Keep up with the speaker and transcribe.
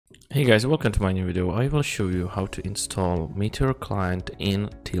Hey guys, welcome to my new video. I will show you how to install Meteor client in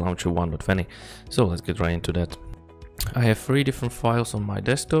Tlauncher 1.20. So let's get right into that. I have 3 different files on my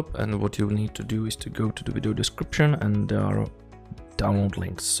desktop, and what you need to do is to go to the video description and there are download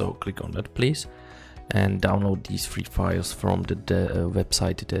links. So click on that please and download these 3 files from the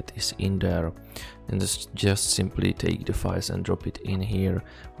website that is in there, and just simply take the files and drop it in here,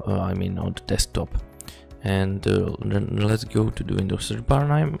 on the desktop. And then let's go to the Windows search bar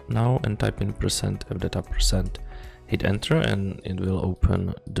now and type in %fdata%, hit enter, and it will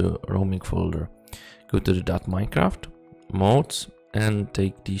open the roaming folder. Go to the .minecraft modes and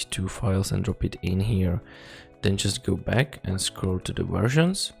take these 2 files and drop it in here. Then just go back and scroll to the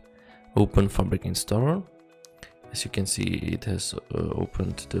versions, open Fabric installer. As you can see, it has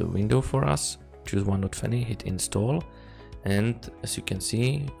opened the window for us. Choose 1.20, hit install. And as you can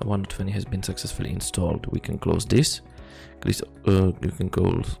see, 1.20 has been successfully installed. We can close this. Please, you can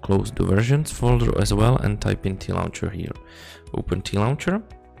close the versions folder as well and type in Tlauncher here. Open Tlauncher,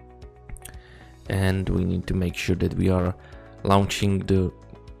 and we need to make sure that we are launching the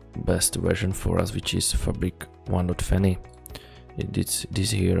best version for us, which is Fabric 1.20. It's this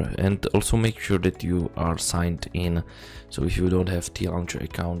here, and also make sure that you are signed in. So if you don't have Tlauncher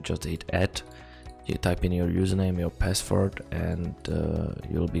account, just hit add. You type in your username, your password, and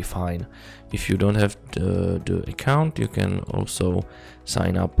you'll be fine. If you don't have the account, you can also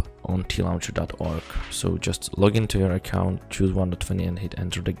sign up on tlauncher.org. So just log into your account, choose 1.20 and hit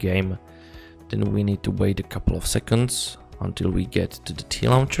enter the game. Then we need to wait a couple of seconds until we get to the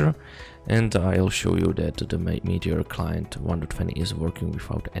Tlauncher, and I'll show you that the Meteor client 1.20 is working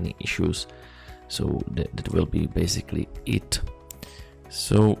without any issues. So that will be basically it.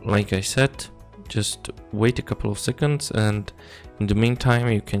 So like I said, just wait a couple of seconds, and in the meantime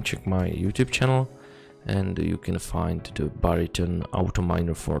you can check my YouTube channel and you can find the Bariton auto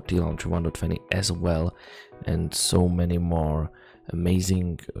miner for Tlauncher 1.20 as well, and so many more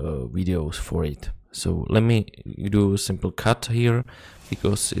amazing videos for it. So let me do a simple cut here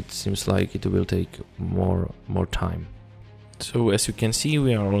because it seems like it will take more time. So as you can see,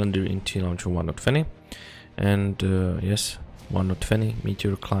 we are already in Tlauncher 1.20, and yes, 1.20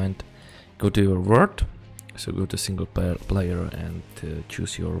 Meteor client. Go to your word, so go to single player and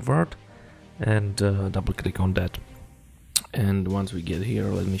choose your word and double click on that. And once we get here,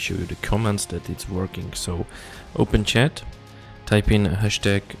 let me show you the comments that it's working. So open chat, type in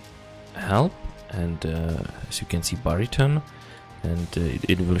hashtag help, and as you can see Bariton, and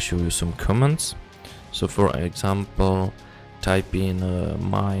it will show you some comments. So for example, type in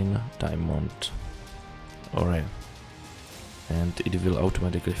mine diamond or and it will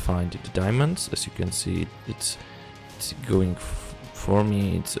automatically find the diamonds. As you can see, it's going for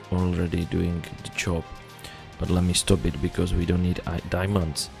me, it's already doing the job. But let me stop it because we don't need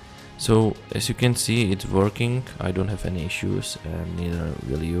diamonds. So as you can see, it's working. I don't have any issues, and neither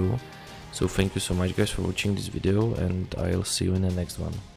will you. So thank you so much guys for watching this video, and I'll see you in the next one.